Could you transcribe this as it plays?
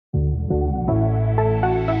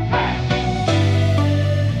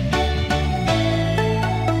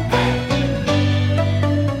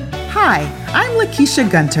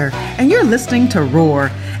Lakeisha Gunter, and you're listening to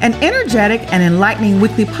Roar, an energetic and enlightening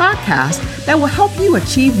weekly podcast that will help you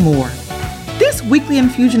achieve more. This weekly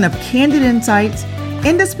infusion of candid insights,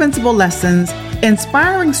 indispensable lessons,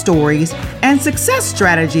 inspiring stories, and success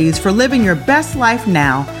strategies for living your best life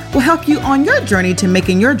now will help you on your journey to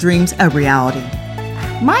making your dreams a reality.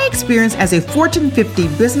 My experience as a Fortune 50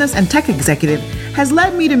 business and tech executive has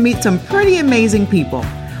led me to meet some pretty amazing people.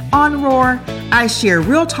 On Roar, I share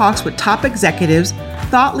real talks with top executives,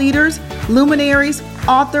 thought leaders, luminaries,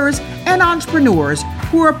 authors, and entrepreneurs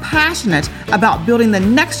who are passionate about building the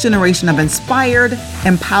next generation of inspired,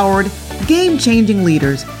 empowered, game-changing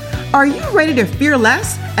leaders. Are you ready to fear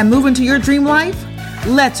less and move into your dream life?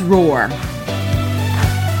 Let's roar.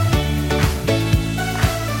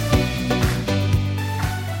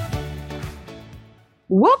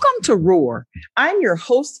 Welcome to Roar. I'm your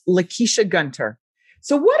host, Lakeisha Gunter.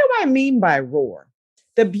 So what do I mean by ROAR?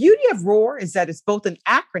 The beauty of ROAR is that it's both an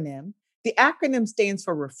acronym. The acronym stands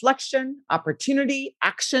for Reflection, Opportunity,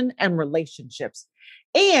 Action, and Relationships.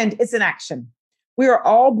 And it's an action. We are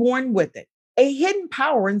all born with it, a hidden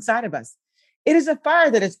power inside of us. It is a fire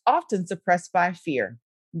that is often suppressed by fear.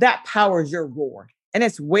 That power is your ROAR, and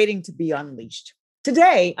it's waiting to be unleashed.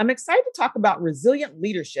 Today, I'm excited to talk about resilient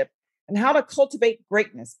leadership and how to cultivate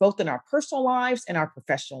greatness, both in our personal lives and our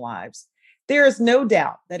professional lives. There is no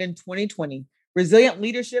doubt that in 2020, resilient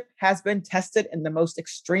leadership has been tested in the most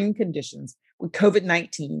extreme conditions with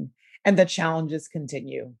COVID-19, and the challenges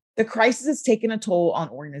continue. The crisis has taken a toll on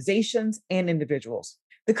organizations and individuals.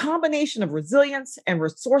 The combination of resilience and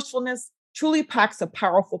resourcefulness truly packs a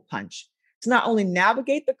powerful punch to not only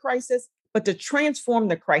navigate the crisis, but to transform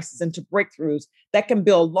the crisis into breakthroughs that can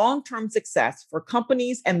build long-term success for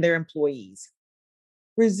companies and their employees.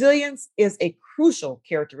 Resilience is a crucial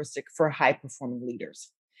characteristic for high-performing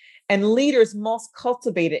leaders, and leaders must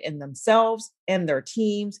cultivate it in themselves and their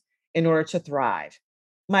teams in order to thrive.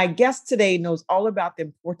 My guest today knows all about the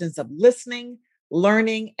importance of listening,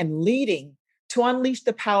 learning, and leading to unleash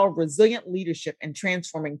the power of resilient leadership in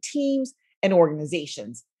transforming teams and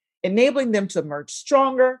organizations, enabling them to emerge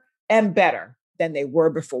stronger and better than they were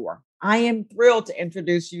before. I am thrilled to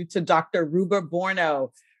introduce you to Dr. Ruba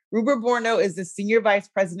Borno. Ruba Borno is the Senior Vice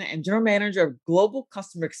President and General Manager of Global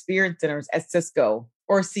Customer Experience Centers at Cisco,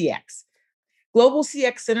 or CX. Global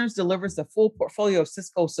CX Centers delivers the full portfolio of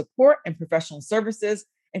Cisco support and professional services,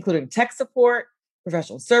 including tech support,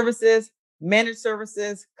 professional services, managed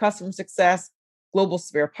services, customer success, global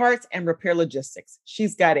spare parts, and repair logistics.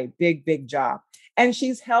 She's got a big job. And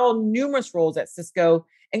she's held numerous roles at Cisco,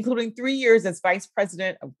 including 3 years as Vice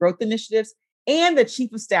President of Growth Initiatives and the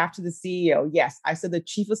Chief of Staff to the CEO. Yes, I said the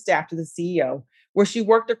Chief of Staff to the CEO, where she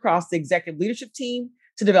worked across the executive leadership team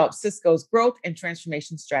to develop Cisco's growth and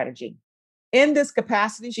transformation strategy. In this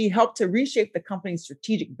capacity, she helped to reshape the company's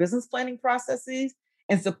strategic business planning processes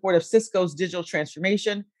in support of Cisco's digital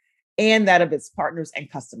transformation and that of its partners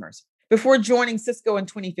and customers. Before joining Cisco in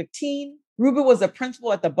 2015, Ruba was a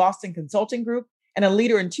principal at the Boston Consulting Group and a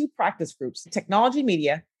leader in 2 practice groups, technology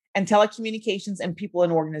media and telecommunications and people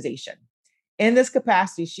and organization. In this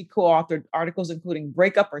capacity, she co-authored articles including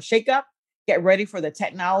Break Up or Shake Up, Get Ready for the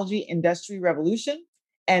Technology Industry Revolution,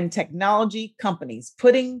 and Technology Companies,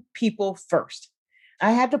 Putting People First.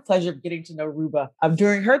 I had the pleasure of getting to know Ruba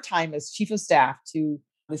during her time as Chief of Staff to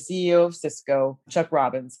the CEO of Cisco, Chuck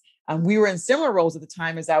Robbins. We were in similar roles at the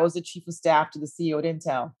time as I was the Chief of Staff to the CEO at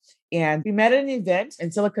Intel. And we met at an event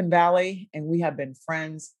in Silicon Valley, and we have been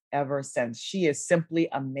friends ever since. She is simply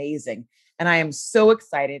amazing. And I am so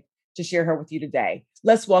excited to share her with you today.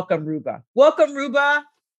 Let's welcome Ruba. Welcome, Ruba.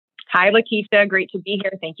 Hi, Lakeisha. Great to be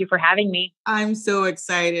here. Thank you for having me. I'm so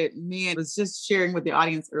excited. Man, I was just sharing with the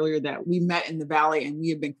audience earlier that we met in the Valley and we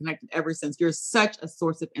have been connected ever since. You're such a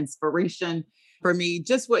source of inspiration for me.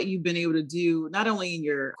 Just what you've been able to do, not only in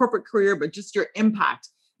your corporate career, but just your impact,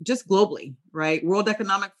 just globally, right? World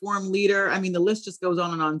Economic Forum leader. I mean, the list just goes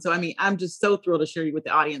on and on. So, I'm just so thrilled to share you with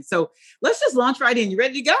the audience. So let's just launch right in. You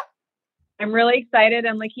ready to go? I'm really excited.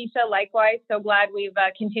 And Lakeisha, likewise, so glad we've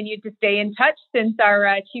continued to stay in touch since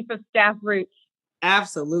our Chief of Staff roots.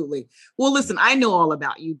 Absolutely. Well, listen, I know all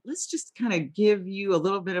about you. Let's just kind of give you a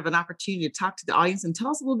little bit of an opportunity to talk to the audience and tell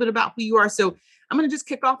us a little bit about who you are. So I'm going to just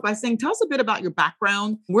kick off by saying, tell us a bit about your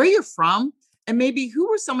background, where you're from, and maybe who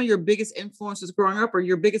were some of your biggest influences growing up or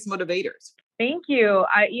your biggest motivators? Thank you.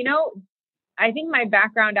 I think my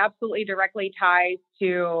background absolutely directly ties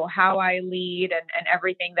to how I lead and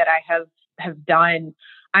everything that I have done.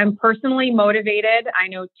 I'm personally motivated. I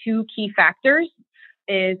know 2 key factors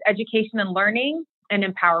is education and learning and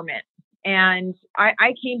empowerment. And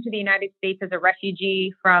I came to the United States as a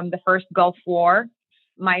refugee from the first Gulf War.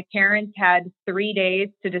 My parents had 3 days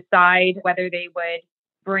to decide whether they would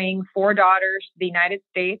bring 4 daughters to the United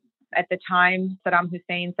States. At the time, Saddam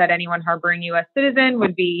Hussein said anyone harboring U.S. citizen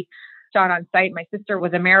would be shot on sight. My sister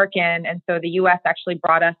was American, and so the U.S. actually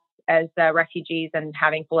brought us as refugees and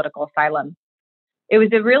having political asylum. It was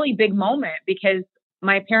a really big moment because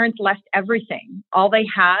my parents left everything. All they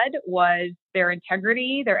had was their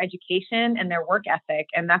integrity, their education, and their work ethic.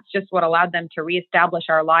 And that's just what allowed them to reestablish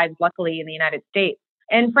our lives, luckily, in the United States.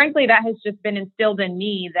 And frankly, that has just been instilled in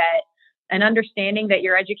me, that an understanding that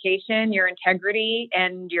your education, your integrity,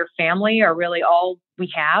 and your family are really all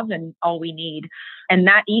we have and all we need. And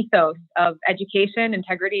that ethos of education,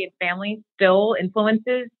 integrity, and family still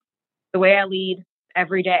influences the way I lead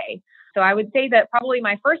every day. So I would say that probably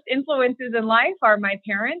my first influences in life are my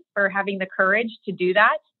parents for having the courage to do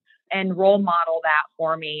that and role model that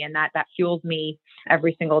for me. And that fuels me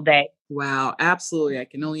every single day. Wow, absolutely. I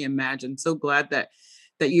can only imagine. So glad that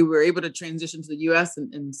you were able to transition to the US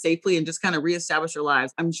and safely and just kind of reestablish your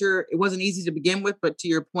lives. I'm sure it wasn't easy to begin with, but to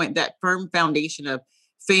your point, that firm foundation of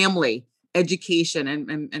family, education,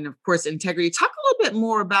 and of course, integrity. Talk a little bit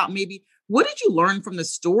more about maybe what did you learn from the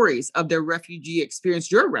stories of their refugee experience,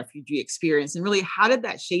 your refugee experience, and really how did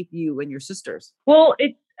that shape you and your sisters? Well,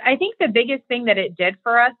 I think the biggest thing that it did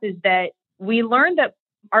for us is that we learned that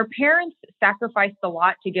our parents sacrificed a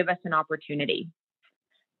lot to give us an opportunity.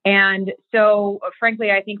 And so, frankly,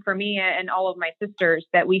 I think for me and all of my sisters,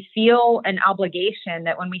 that we feel an obligation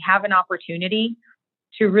that when we have an opportunity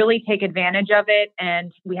to really take advantage of it,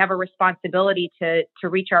 and we have a responsibility to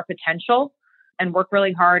reach our potential and work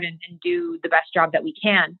really hard and do the best job that we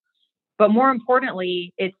can. But more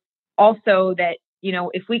importantly, it's also that,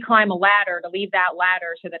 if we climb a ladder, to leave that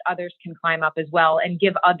ladder so that others can climb up as well and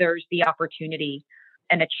give others the opportunity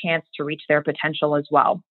and a chance to reach their potential as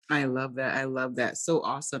well. I love that. I love that. So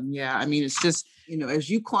awesome. Yeah. I mean, it's just, as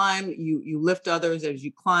you climb, you lift others. As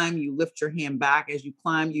you climb, you lift your hand back. As you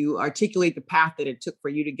climb, you articulate the path that it took for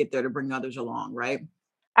you to get there to bring others along, right?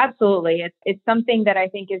 Absolutely. It's something that I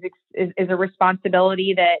think is a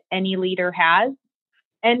responsibility that any leader has.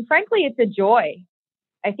 And frankly, it's a joy.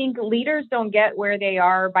 I think leaders don't get where they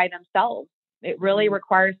are by themselves. It really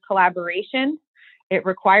requires collaboration. It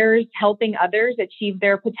requires helping others achieve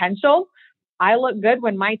their potential. I look good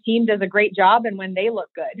when my team does a great job and when they look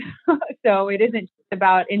good. So it isn't just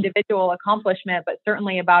about individual accomplishment, but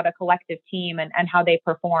certainly about a collective team and how they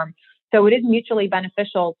perform. So it is mutually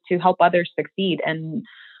beneficial to help others succeed. And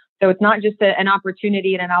so it's not just an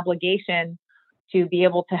opportunity and an obligation to be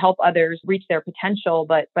able to help others reach their potential,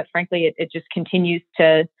 but frankly, it just continues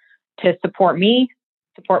to support me,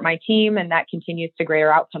 support my team, and that continues to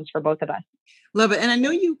greater outcomes for both of us. Love it. And I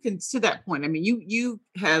know you can, to that point, I mean, you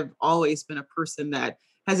have always been a person that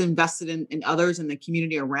has invested in others in the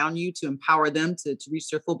community around you to empower them to reach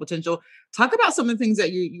their full potential. Talk about some of the things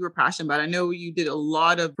that you were passionate about. I know you did a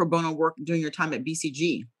lot of pro bono work during your time at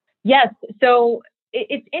BCG. Yes. So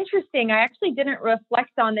it's interesting. I actually didn't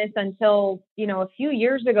reflect on this until, a few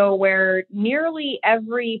years ago, where nearly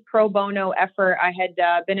every pro bono effort I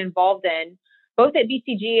had been involved in, both at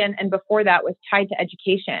BCG and before that, was tied to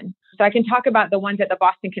education. So I can talk about the ones at the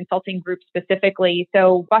Boston Consulting Group specifically.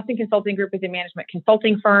 So Boston Consulting Group is a management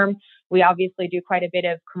consulting firm. We obviously do quite a bit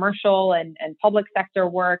of commercial and public sector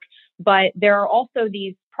work, but there are also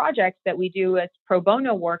these projects that we do as pro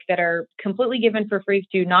bono work that are completely given for free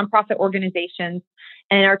to nonprofit organizations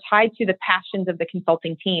and are tied to the passions of the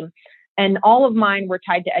consulting team. And all of mine were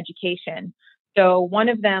tied to education. So one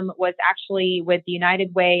of them was actually with the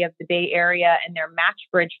United Way of the Bay Area and their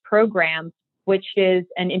MatchBridge program, which is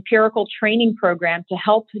an empirical training program to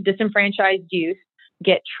help disenfranchised youth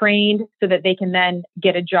get trained so that they can then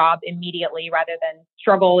get a job immediately rather than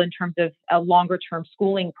struggle in terms of a longer term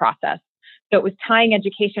schooling process. So it was tying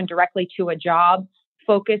education directly to a job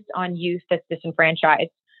focused on youth that's disenfranchised.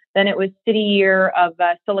 Then it was City Year of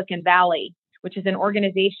Silicon Valley, which is an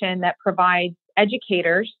organization that provides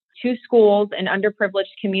educators to schools in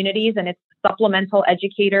underprivileged communities, and it's supplemental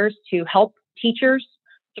educators to help teachers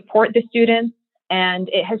support the students. And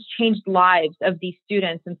it has changed lives of these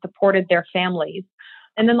students and supported their families.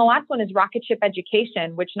 And then the last one is Rocket Ship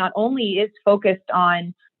Education, which not only is focused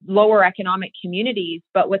on lower economic communities,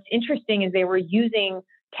 but what's interesting is they were using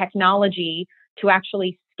technology to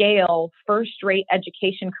actually scale first-rate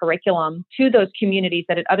education curriculum to those communities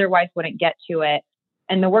that it otherwise wouldn't get to it.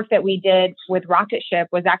 And the work that we did with Rocket Ship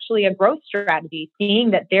was actually a growth strategy,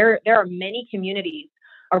 seeing that there are many communities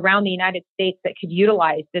around the United States that could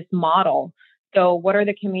utilize this model. So what are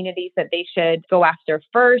the communities that they should go after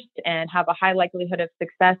first and have a high likelihood of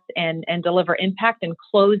success and deliver impact and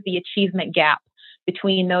close the achievement gap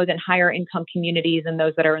between those in higher income communities and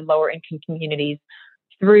those that are in lower income communities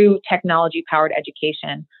through technology powered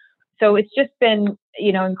education. So it's just been,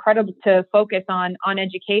 incredible to focus on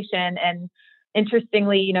education. And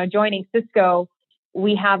interestingly, joining Cisco,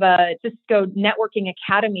 we have a Cisco Networking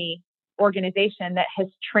Academy organization that has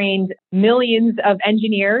trained millions of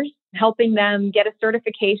engineers, helping them get a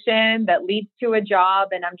certification that leads to a job.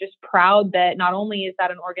 And I'm just proud that not only is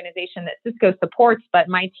that an organization that Cisco supports, but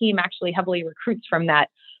my team actually heavily recruits from that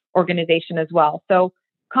organization as well. So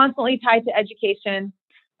constantly tied to education.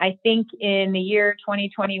 I think in the year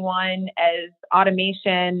 2021, as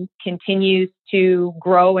automation continues to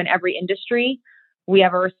grow in every industry, we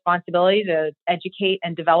have a responsibility to educate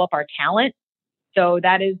and develop our talent. So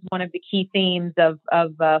that is one of the key themes of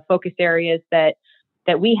focus areas that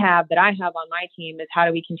I have on my team is how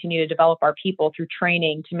do we continue to develop our people through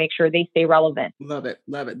training to make sure they stay relevant. Love it.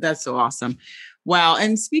 Love it. That's so awesome. Wow.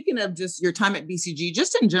 And speaking of just your time at BCG,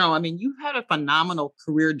 just in general, I mean, you've had a phenomenal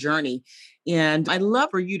career journey. And I'd love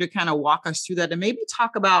for you to kind of walk us through that and maybe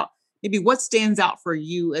talk about maybe what stands out for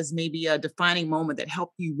you as maybe a defining moment that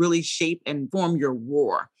helped you really shape and form your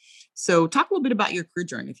roar. So talk a little bit about your career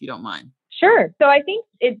journey, if you don't mind. Sure. So I think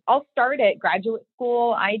it all started at graduate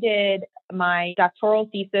school. I did my doctoral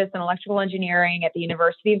thesis in electrical engineering at the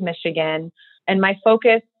University of Michigan, and my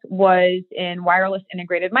focus was in wireless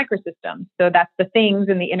integrated microsystems. So that's the things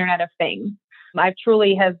in the Internet of Things. I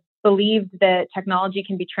truly have believed that technology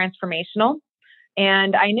can be transformational.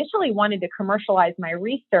 And I initially wanted to commercialize my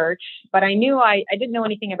research, but I knew I didn't know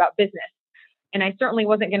anything about business. And I certainly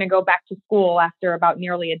wasn't going to go back to school after about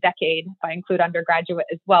nearly a decade, if I include undergraduate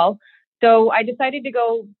as well. So I decided to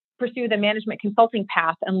go pursue the management consulting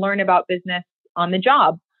path and learn about business on the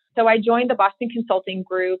job. So I joined the Boston Consulting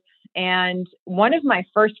Group. And one of my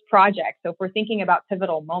first projects, so if we're thinking about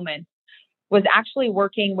pivotal moments, was actually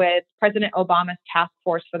working with President Obama's task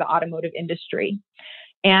force for the automotive industry.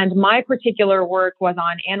 And my particular work was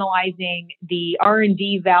on analyzing the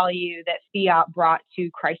R&D value that Fiat brought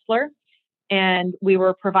to Chrysler. And we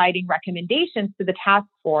were providing recommendations to the task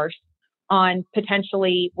force on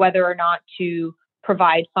potentially whether or not to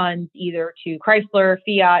provide funds either to Chrysler,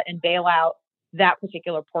 Fiat, and bail out that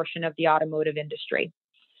particular portion of the automotive industry.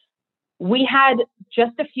 We had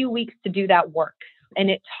just a few weeks to do that work. And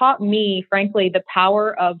it taught me, frankly, the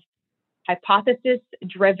power of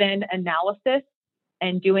hypothesis-driven analysis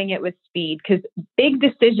and doing it with speed, because big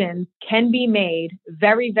decisions can be made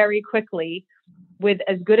very, very quickly with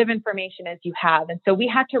as good of information as you have. And so we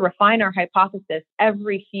had to refine our hypothesis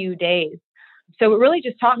every few days. So it really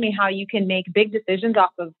just taught me how you can make big decisions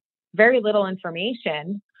off of very little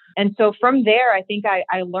information. And so from there, I think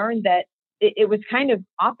I learned that it was kind of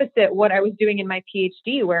opposite what I was doing in my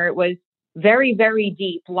PhD, where it was very, very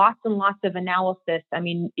deep, lots and lots of analysis. I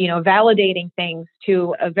mean, validating things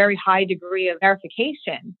to a very high degree of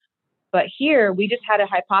verification. But here we just had a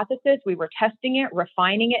hypothesis. We were testing it,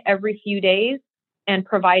 refining it every few days, and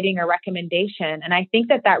providing a recommendation. And I think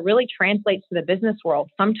that really translates to the business world.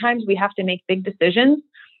 Sometimes we have to make big decisions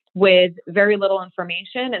with very little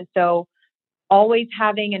information. And so always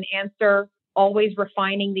having an answer, always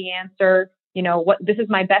refining the answer, this is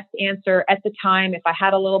my best answer at the time. If I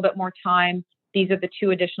had a little bit more time, these are the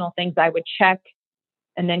two additional things I would check,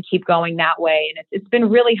 and then keep going that way. And it's been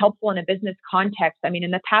really helpful in a business context. I mean,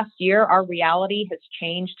 in the past year, our reality has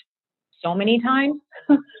changed so many times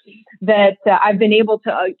that I've been able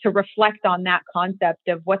to reflect on that concept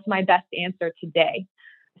of what's my best answer today.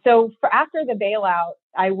 So after the bailout,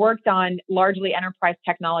 I worked on largely enterprise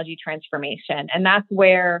technology transformation. And that's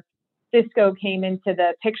where Cisco came into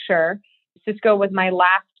the picture. Cisco was my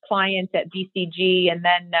last client at BCG. And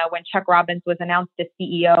then when Chuck Robbins was announced as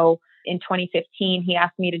CEO in 2015, he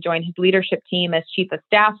asked me to join his leadership team as chief of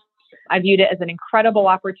staff. I viewed it as an incredible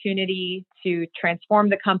opportunity to transform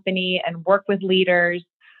the company and work with leaders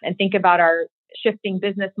and think about our shifting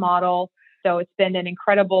business model. So it's been an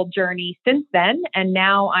incredible journey since then. And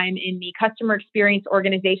now I'm in the customer experience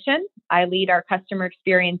organization. I lead our customer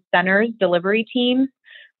experience centers delivery teams.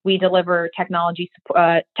 We deliver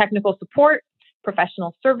technical support,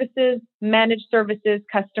 professional services, managed services,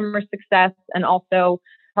 customer success, and also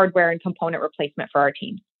hardware and component replacement for our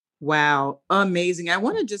teams. Wow. Amazing. I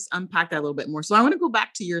want to just unpack that a little bit more. So I want to go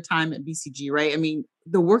back to your time at BCG, right? I mean,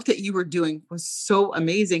 the work that you were doing was so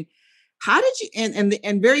amazing. How did you,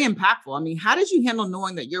 and very impactful. I mean, how did you handle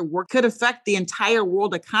knowing that your work could affect the entire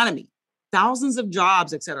world economy, thousands of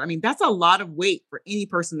jobs, et cetera? I mean, that's a lot of weight for any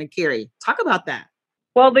person to carry. Talk about that.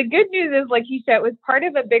 Well, the good news is, like you said, it was part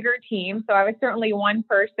of a bigger team. So I was certainly one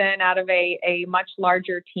person out of a much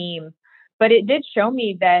larger team. But it did show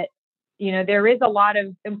me that, there is a lot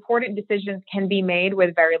of important decisions can be made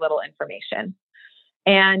with very little information.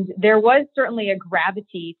 And there was certainly a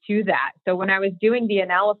gravity to that. So when I was doing the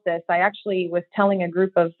analysis, I actually was telling a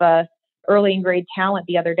group of early and grade talent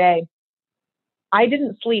the other day, I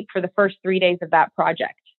didn't sleep for the first 3 days of that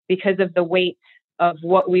project because of the weight of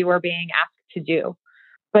what we were being asked to do.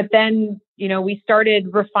 But then, we started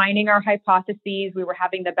refining our hypotheses. We were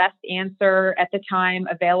having the best answer at the time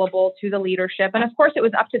available to the leadership. And of course, it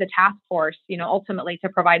was up to the task force, ultimately to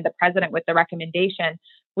provide the president with the recommendation.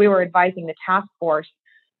 We were advising the task force,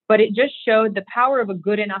 but it just showed the power of a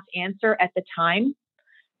good enough answer at the time,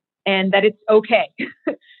 and that it's okay.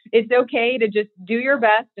 It's okay to just do your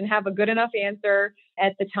best and have a good enough answer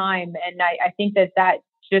at the time. And I think that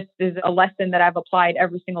just is a lesson that I've applied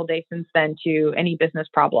every single day since then to any business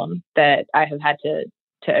problem that I have had to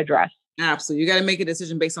address. Absolutely. You got to make a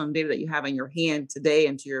decision based on the data that you have in your hand today.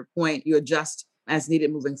 And to your point, you adjust as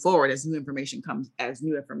needed moving forward as new information comes, as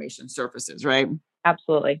new information surfaces, right?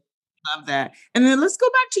 Absolutely. Love that. And then let's go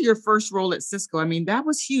back to your first role at Cisco. I mean, that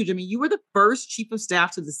was huge. I mean, you were the first chief of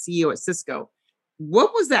staff to the CEO at Cisco.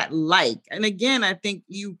 What was that like? And again, I think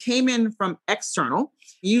you came in from external.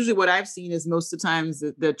 Usually what I've seen is most of the times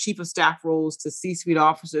the chief of staff roles to C-suite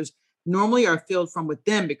officers normally are filled from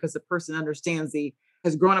within because the person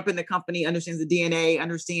has grown up in the company, understands the DNA,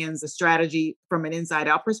 understands the strategy from an inside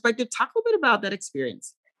out perspective. Talk a little bit about that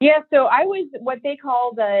experience. Yeah, so I was what they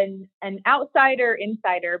called an outsider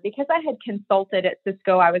insider because I had consulted at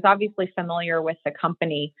Cisco. I was obviously familiar with the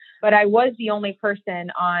company, but I was the only person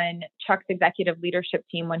on Chuck's executive leadership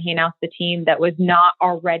team when he announced the team that was not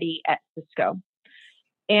already at Cisco.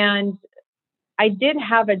 And I did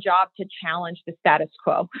have a job to challenge the status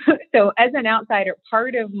quo. So as an outsider,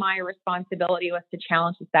 part of my responsibility was to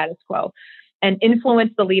challenge the status quo and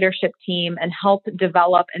influence the leadership team and help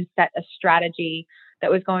develop and set a strategy that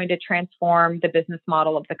was going to transform the business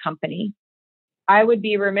model of the company. I would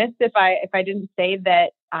be remiss if I didn't say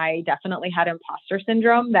that I definitely had imposter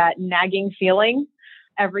syndrome, that nagging feeling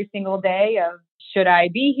every single day of, should I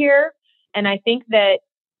be here? And I think that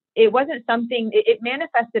it wasn't something, it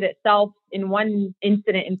manifested itself in one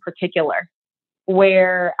incident in particular,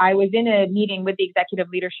 where I was in a meeting with the executive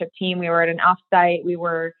leadership team. We were at an offsite. We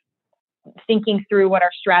were thinking through what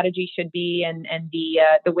our strategy should be and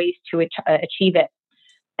the ways to achieve it.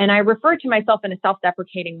 And I referred to myself in a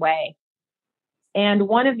self-deprecating way. And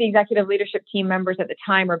one of the executive leadership team members at the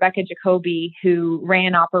time, Rebecca Jacoby, who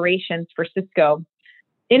ran operations for Cisco,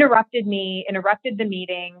 interrupted the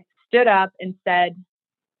meeting, stood up and said,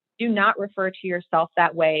 do not refer to yourself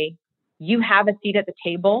that way. You have a seat at the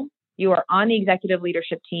table. You are on the executive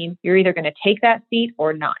leadership team. You're either going to take that seat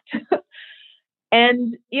or not.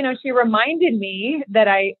 And, she reminded me that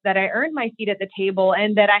I earned my seat at the table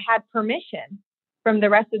and that I had permission from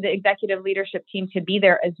the rest of the executive leadership team to be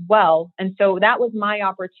there as well. And so that was my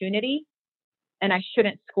opportunity and I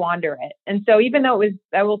shouldn't squander it. And so even though it was,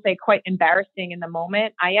 I will say, quite embarrassing in the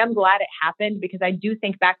moment, I am glad it happened because I do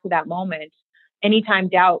think back to that moment, anytime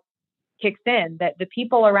doubt kicks in, that the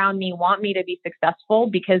people around me want me to be successful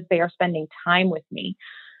because they are spending time with me.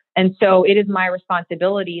 And so it is my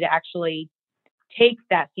responsibility to actually take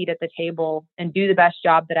that seat at the table and do the best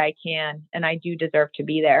job that I can. And I do deserve to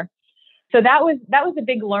be there. So that was a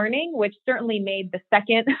big learning, which certainly made the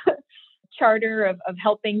second charter of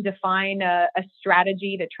helping define a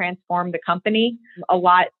strategy to transform the company a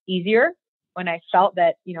lot easier when I felt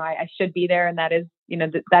that, I should be there. And that is,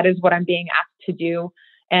 that is what I'm being asked to do.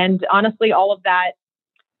 And honestly, all of that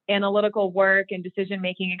analytical work and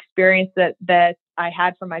decision-making experience that I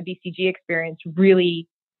had from my BCG experience really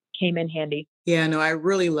came in handy. Yeah, no, I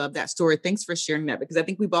really love that story. Thanks for sharing that because I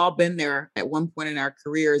think we've all been there at one point in our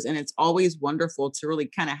careers. And it's always wonderful to really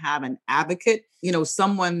kind of have an advocate,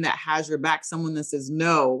 someone that has your back, someone that says,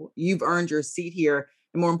 no, you've earned your seat here.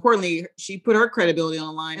 And more importantly, she put her credibility on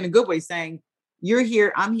the line in a good way, saying, you're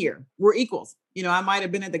here, I'm here. We're equals. I might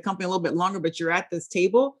have been at the company a little bit longer, but you're at this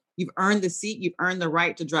table. You've earned the seat. You've earned the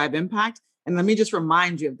right to drive impact. And let me just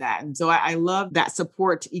remind you of that. And so I love that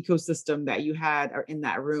support ecosystem that you had in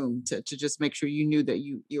that room to just make sure you knew that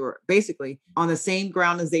you were basically on the same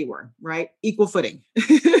ground as they were, right? Equal footing.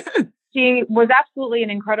 She was absolutely an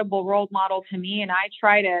incredible role model to me. And I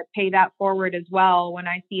try to pay that forward as well when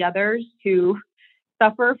I see others who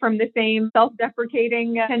suffer from the same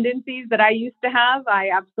self-deprecating tendencies that I used to have. I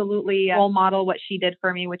absolutely role model what she did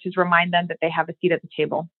for me, which is remind them that they have a seat at the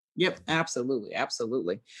table. Yep, absolutely,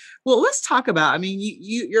 absolutely. Well, let's talk about. I mean,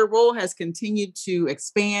 your role has continued to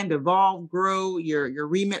expand, evolve, grow. Your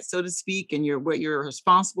remit, so to speak, and your what you're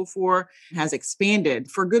responsible for has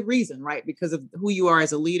expanded for good reason, right? Because of who you are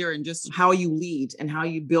as a leader and just how you lead and how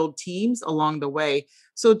you build teams along the way.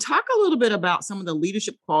 So, talk a little bit about some of the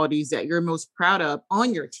leadership qualities that you're most proud of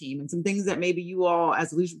on your team, and some things that maybe you all,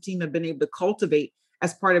 as a leadership team, have been able to cultivate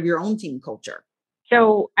as part of your own team culture.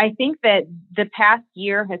 So I think that the past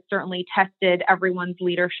year has certainly tested everyone's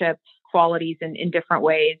leadership qualities in different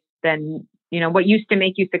ways than, what used to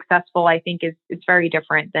make you successful, I think is it's very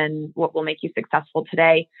different than what will make you successful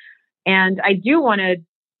today. And I do want to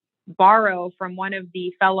borrow from one of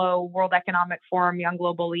the fellow World Economic Forum young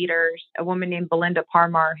global leaders, a woman named Belinda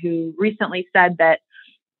Parmar, who recently said that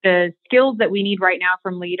the skills that we need right now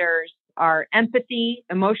from leaders are empathy,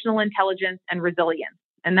 emotional intelligence, and resilience.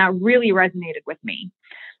 And that really resonated with me.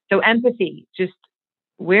 So empathy, just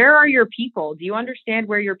where are your people? Do you understand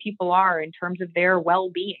where your people are in terms of their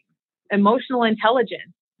well-being? Emotional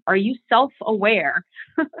intelligence, are you self-aware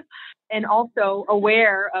and also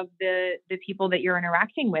aware of the people that you're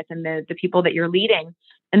interacting with and the people that you're leading?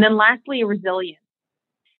 And then lastly, resilience.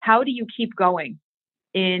 How do you keep going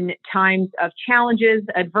in times of challenges,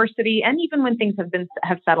 adversity, and even when things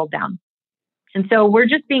have settled down? And so we're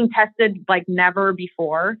just being tested like never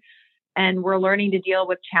before. And we're learning to deal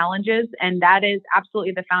with challenges. And that is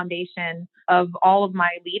absolutely the foundation of all of my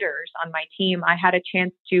leaders on my team. I had a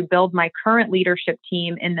chance to build my current leadership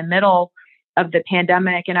team in the middle of the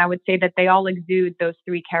pandemic. And I would say that they all exude those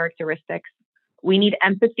three characteristics. We need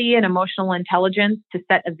empathy and emotional intelligence to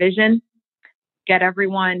set a vision, get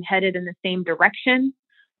everyone headed in the same direction,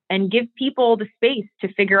 and give people the space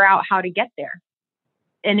to figure out how to get there.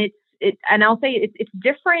 And and I'll say it's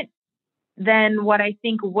different than what I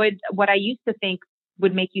used to think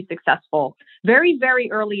would make you successful. Very, very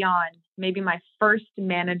early on, maybe my first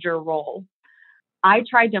manager role, I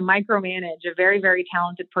tried to micromanage a very, very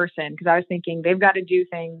talented person because I was thinking they've got to do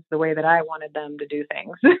things the way that I wanted them to do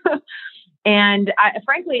things. And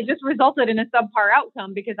frankly, it just resulted in a subpar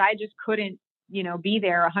outcome because I just couldn't, be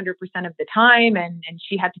there 100% of the time. And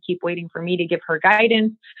she had to keep waiting for me to give her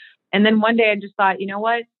guidance. And then one day I just thought, you know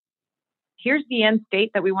what? Here's the end state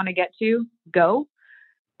that we want to get to, go.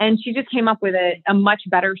 And she just came up with a much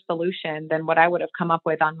better solution than what I would have come up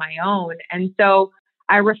with on my own. And so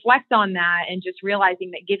I reflect on that and just realizing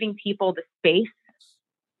that giving people the space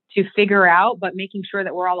to figure out, but making sure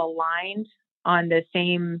that we're all aligned on the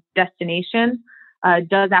same destination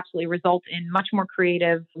does absolutely result in much more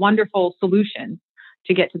creative, wonderful solutions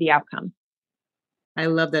to get to the outcome. I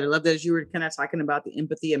love that. I love that as you were kind of talking about the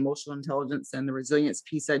empathy, emotional intelligence, and the resilience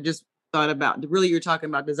piece. I just thought about really you're talking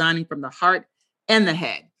about designing from the heart and the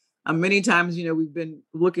head. Many times, we've been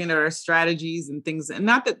looking at our strategies and things, and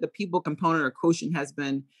not that the people component or quotient has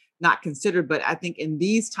been not considered, but I think in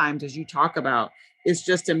these times, as you talk about, it's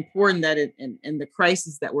just important that in the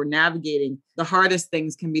crisis that we're navigating, the hardest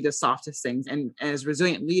things can be the softest things. And as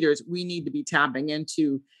resilient leaders, we need to be tapping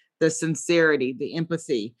into the sincerity, the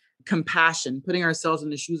empathy, compassion, putting ourselves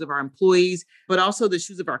in the shoes of our employees, but also the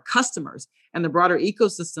shoes of our customers and the broader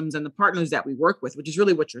ecosystems and the partners that we work with, which is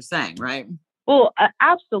really what you're saying, right? Well,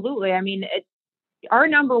 absolutely. I mean, our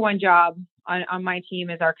number one job on my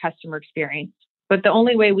team is our customer experience. But the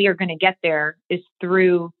only way we are going to get there is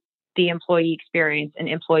through the employee experience and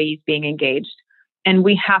employees being engaged. And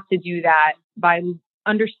we have to do that by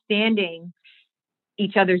understanding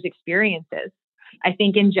each other's experiences. I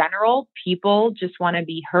think in general, people just want to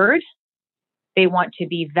be heard. They want to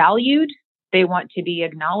be valued. They want to be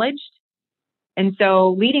acknowledged. And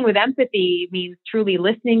so leading with empathy means truly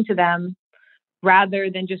listening to them rather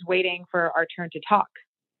than just waiting for our turn to talk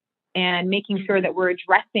and making sure that we're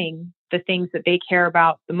addressing the things that they care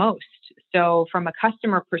about the most. So from a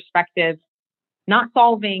customer perspective, not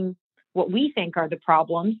solving what we think are the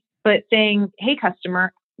problems, but saying, hey,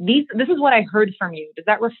 customer, this is what I heard from you. Does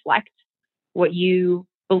that reflect what you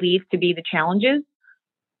believe to be the challenges?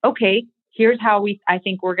 Okay, here's how I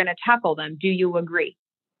think we're going to tackle them. Do you agree?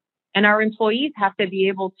 And our employees have to be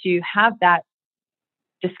able to have that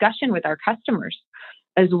discussion with our customers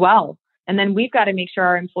as well. And then we've got to make sure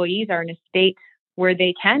our employees are in a state where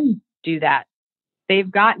they can do that. They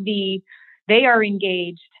are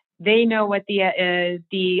engaged. They know what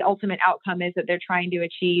the ultimate outcome is that they're trying to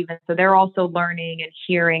achieve. And so they're also learning and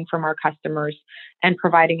hearing from our customers and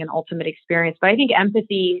providing an ultimate experience. But I think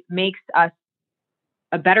empathy makes us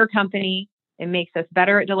a better company. It makes us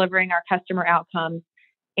better at delivering our customer outcomes.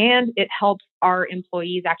 And it helps our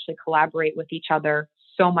employees actually collaborate with each other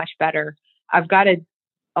so much better. I've got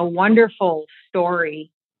a wonderful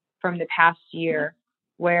story from the past year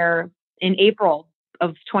where in April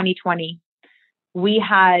of 2020, we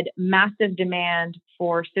had massive demand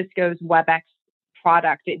for Cisco's WebEx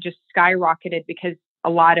product. It just skyrocketed because a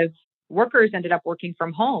lot of workers ended up working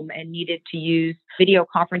from home and needed to use video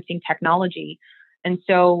conferencing technology. And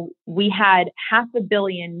so we had 500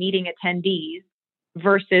 million meeting attendees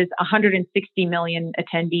versus 160 million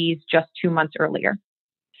attendees just 2 months earlier,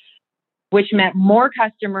 which meant more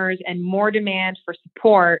customers and more demand for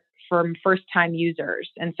support from first-time users.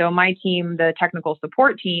 And so my team, the technical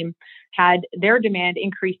support team, had their demand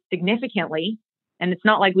increase significantly. And it's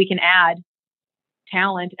not like we can add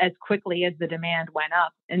talent as quickly as the demand went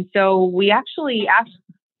up. And so we actually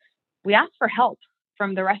asked for help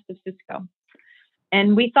from the rest of Cisco.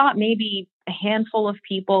 And we thought maybe a handful of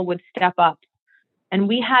people would step up. And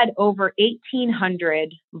we had over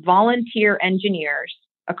 1,800 volunteer engineers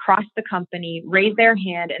across the company raise their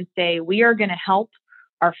hand and say, we are going to help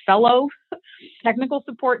our fellow technical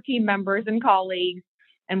support team members and colleagues,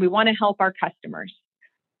 and we want to help our customers.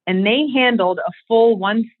 And they handled a full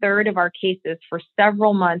 1/3 of our cases for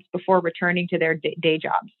several months before returning to their day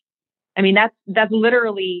jobs. I mean, that's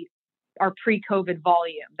literally our pre-COVID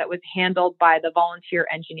volume that was handled by the volunteer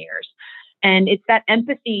engineers. And it's that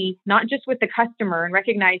empathy, not just with the customer and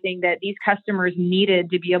recognizing that these customers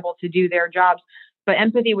needed to be able to do their jobs, but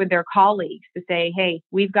empathy with their colleagues to say, hey,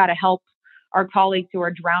 we've got to help our colleagues who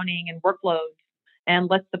are drowning in workloads, and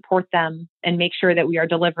let's support them and make sure that we are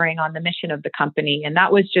delivering on the mission of the company. And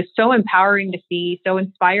that was just so empowering to see, so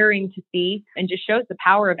inspiring to see, and just shows the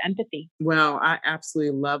power of empathy. Well, I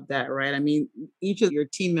absolutely love that, right? I mean, each of your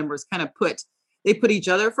team members kind of put each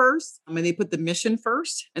other first. I mean, they put the mission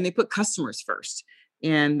first and they put customers first.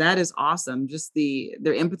 And that is awesome. Just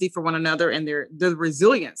their empathy for one another and their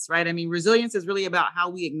resilience, right? I mean, resilience is really about how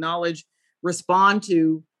we acknowledge, respond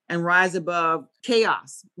to, and rise above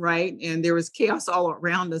chaos, right? And there was chaos all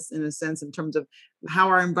around us in a sense, in terms of how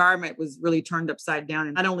our environment was really turned upside down.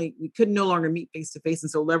 And not only we could no longer meet face to face.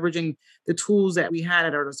 And so leveraging the tools that we had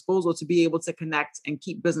at our disposal to be able to connect and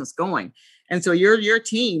keep business going. And so your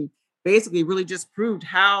team basically really just proved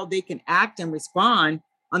how they can act and respond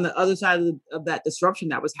on the other side of that disruption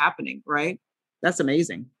that was happening, right? That's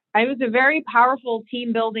amazing. It was a very powerful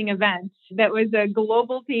team building event that was a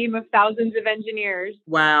global team of thousands of engineers.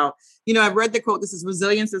 Wow. You know, I've read the quote, this is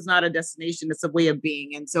resilience is not a destination, it's a way of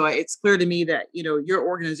being. And so it's clear to me that, you know, your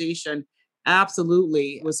organization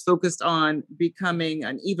absolutely was focused on becoming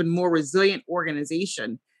an even more resilient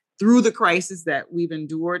organization through the crisis that we've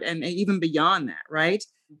endured and even beyond that, right?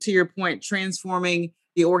 To your point, transforming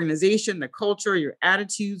the organization, the culture, your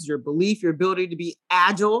attitudes, your belief, your ability to be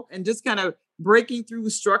agile, and just kind of breaking through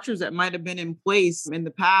structures that might have been in place in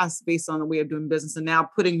the past based on the way of doing business, and now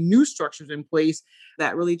putting new structures in place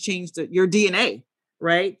that really changed your DNA,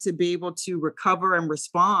 right? To be able to recover and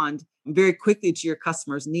respond very quickly to your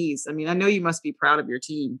customers' needs. I mean, I know you must be proud of your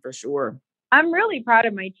team for sure. I'm really proud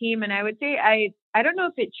of my team. And I would say I don't know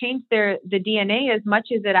if it changed the DNA as much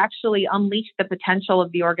as it actually unleashed the potential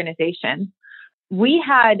of the organization. We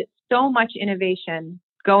had so much innovation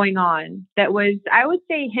going on that was, I would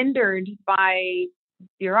say, hindered by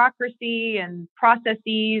bureaucracy and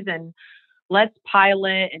processes and let's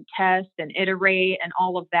pilot and test and iterate and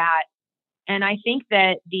all of that. And I think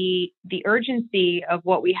that the urgency of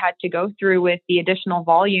what we had to go through with the additional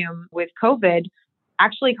volume with COVID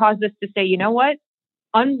actually caused us to say, you know what?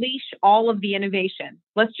 Unleash all of the innovation.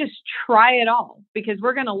 Let's just try it all, because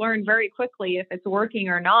we're going to learn very quickly if it's working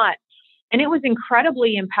or not. And it was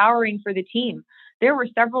incredibly empowering for the team. There were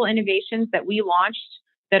several innovations that we launched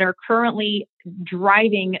that are currently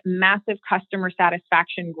driving massive customer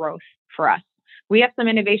satisfaction growth for us. We have some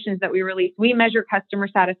innovations that we released. We measure customer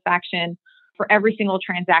satisfaction for every single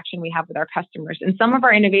transaction we have with our customers. And some of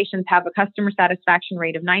our innovations have a customer satisfaction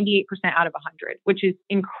rate of 98% out of 100, which is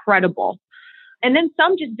incredible. And then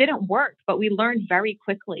some just didn't work, but we learned very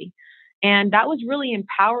quickly. And that was really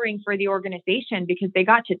empowering for the organization because they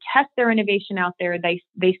got to test their innovation out there.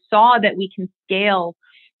 They saw that we can scale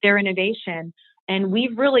their innovation. And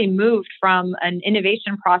we've really moved from an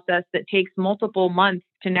innovation process that takes multiple months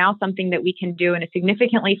to now something that we can do in a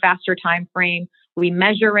significantly faster time frame. We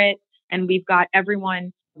measure it, and we've got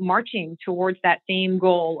everyone marching towards that same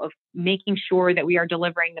goal of making sure that we are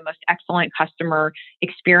delivering the most excellent customer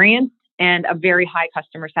experience and a very high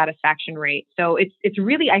customer satisfaction rate. So it's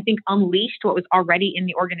really, I think, unleashed what was already in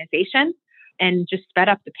the organization and just sped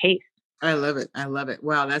up the pace. I love it. I love it.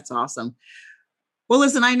 Wow, that's awesome. Well,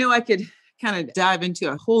 listen, I know I could kind of dive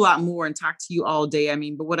into a whole lot more and talk to you all day. I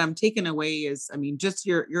mean, but what I'm taking away is, I mean, just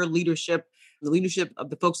your leadership, the leadership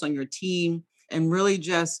of the folks on your team, and really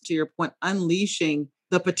just to your point, unleashing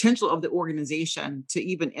the potential of the organization to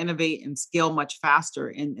even innovate and scale much faster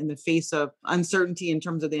in the face of uncertainty in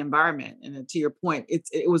terms of the environment. And to your point,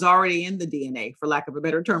 it was already in the DNA, for lack of a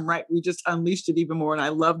better term, right? We just unleashed it even more. And I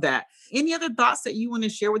love that. Any other thoughts that you want to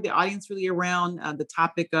share with the audience really around the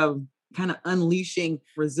topic of kind of unleashing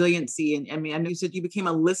resiliency? And I mean, I know you said you became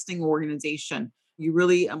a listening organization. You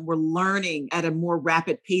really were learning at a more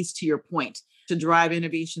rapid pace, to your point, to drive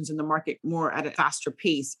innovations in the market more at a faster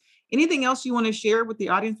pace. Anything else you want to share with the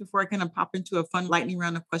audience before I kind of pop into a fun lightning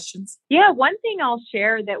round of questions? Yeah, one thing I'll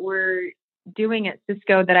share that we're doing at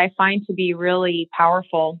Cisco that I find to be really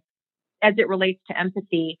powerful as it relates to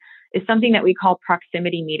empathy is something that we call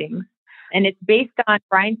proximity meetings. And it's based on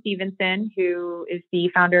Brian Stevenson, who is the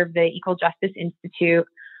founder of the Equal Justice Institute.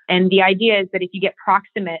 And the idea is that if you get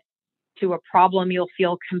proximate to a problem, you'll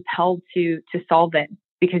feel compelled to solve it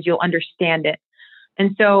because you'll understand it.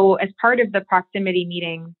 And so as part of the proximity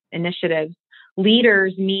meeting initiative,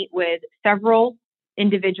 leaders meet with several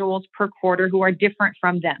individuals per quarter who are different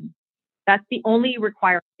from them. That's the only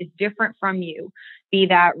requirement, is different from you, be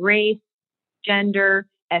that race, gender,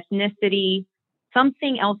 ethnicity,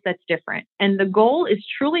 something else that's different. And the goal is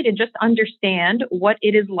truly to just understand what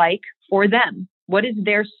it is like for them. What is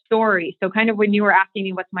their story? So kind of when you were asking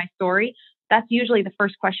me, what's my story? That's usually the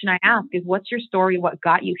first question I ask is, what's your story? What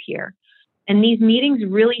got you here? And these meetings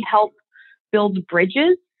really help build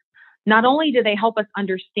bridges. Not only do they help us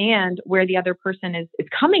understand where the other person is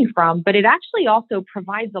coming from, but it actually also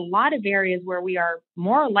provides a lot of areas where we are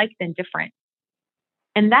more alike than different.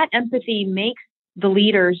 And that empathy makes the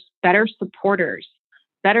leaders better supporters,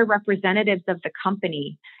 better representatives of the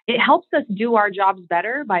company. It helps us do our jobs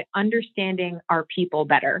better by understanding our people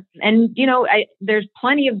better. And, there's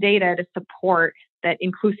plenty of data to support that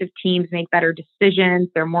inclusive teams make better decisions.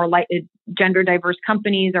 They're more likely, gender diverse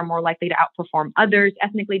companies are more likely to outperform others.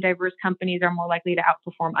 Ethnically diverse companies are more likely to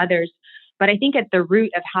outperform others. But I think at the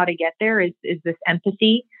root of how to get there is this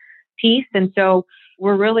empathy piece. And so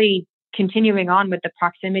we're really continuing on with the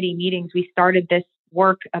proximity meetings. We started this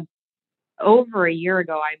work over a year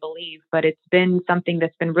ago, I believe, but it's been something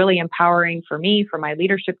that's been really empowering for me, for my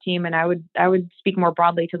leadership team. And I would speak more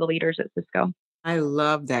broadly to the leaders at Cisco. I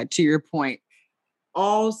love that. To your point,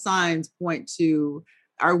 all signs point to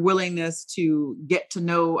our willingness to get to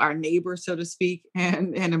know our neighbor, so to speak,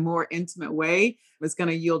 and in a more intimate way is going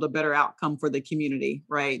to yield a better outcome for the community,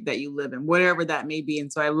 right, that you live in, whatever that may be.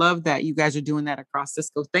 And so I love that you guys are doing that across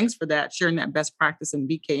Cisco. Thanks for that, sharing that best practice in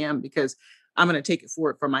BKM, because I'm going to take it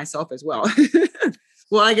forward for myself as well.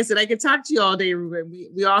 Well, like I said, I could talk to you all day, Ruben.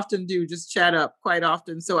 We often do just chat up quite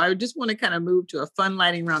often. So I just want to kind of move to a fun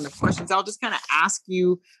lightning round of questions. I'll just kind of ask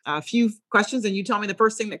you a few questions and you tell me the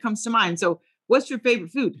first thing that comes to mind. So what's your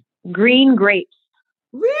favorite food? Green grapes.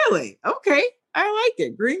 Really? Okay. I like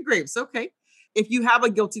it. Green grapes. Okay. If you have a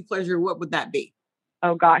guilty pleasure, what would that be?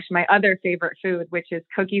 Oh gosh, my other favorite food, which is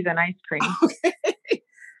cookies and ice cream. Okay.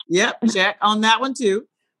 Yep. Check on that one too.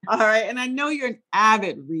 All right. And I know you're an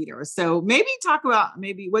avid reader. So maybe talk about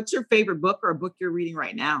what's your favorite book or a book you're reading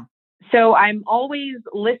right now? So I'm always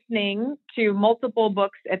listening to multiple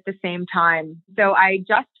books at the same time. So I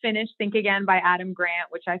just finished Think Again by Adam Grant,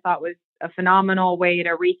 which I thought was a phenomenal way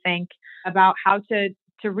to rethink about how to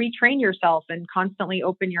retrain yourself and constantly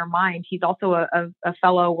open your mind. He's also a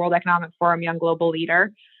fellow World Economic Forum Young Global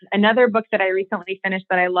Leader. Another book that I recently finished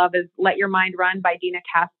that I love is Let Your Mind Run by Dina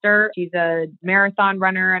Castor. She's a marathon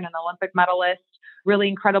runner and an Olympic medalist. Really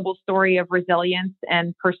incredible story of resilience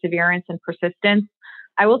and perseverance and persistence.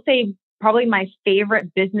 I will say probably my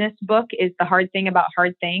favorite business book is The Hard Thing About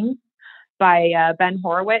Hard Things by Ben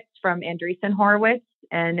Horowitz from Andreessen Horowitz.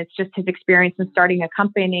 And it's just his experience in starting a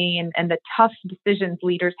company and the tough decisions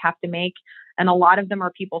leaders have to make. And a lot of them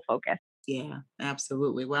are people focused. Yeah,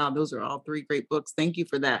 absolutely. Wow. Those are all three great books. Thank you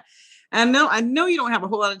for that. And I know you don't have a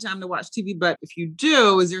whole lot of time to watch TV, but if you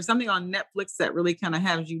do, is there something on Netflix that really kind of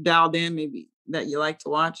has you dialed in, maybe that you like to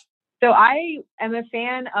watch? So I am a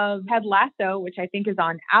fan of Ted Lasso, which I think is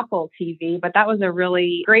on Apple TV, but that was a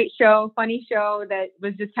really great show, funny show that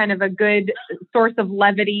was just kind of a good source of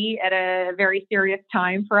levity at a very serious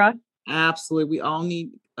time for us. Absolutely. We all need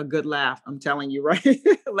a good laugh. I'm telling you, right?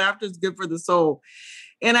 Laughter is good for the soul.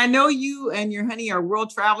 And I know you and your honey are world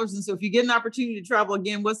travelers. And so if you get an opportunity to travel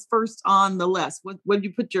again, what's first on the list? What did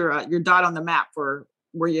you put your dot on the map for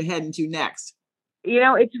where you're heading to next?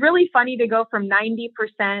 It's really funny to go from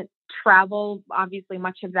 90% travel, obviously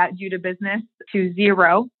much of that due to business, to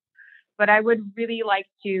zero. But I would really like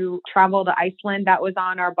to travel to Iceland. That was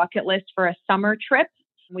on our bucket list for a summer trip.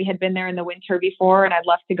 We had been there in the winter before, and I'd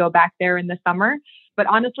love to go back there in the summer. But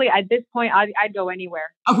honestly, at this point, I'd go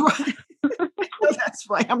anywhere. Oh, right. That's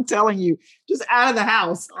right. I'm telling you, just out of the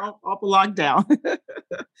house, off of lockdown.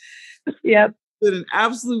 Yep. It's been an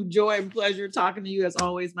absolute joy and pleasure talking to you as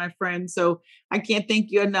always, my friend. So I can't thank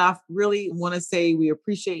you enough. Really want to say we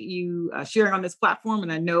appreciate you sharing on this platform.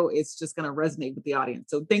 And I know it's just going to resonate with the audience.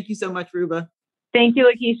 So thank you so much, Ruba. Thank you,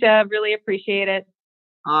 Lakeisha. Really appreciate it.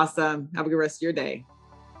 Awesome. Have a good rest of your day.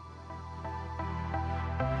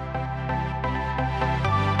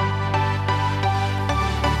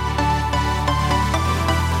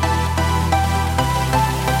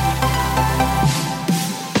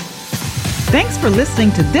 Thanks for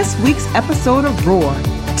listening to this week's episode of Roar.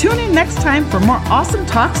 Tune in next time for more awesome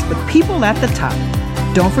talks with people at the top.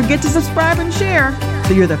 Don't forget to subscribe and share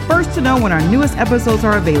so you're the first to know when our newest episodes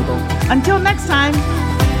are available. Until next time.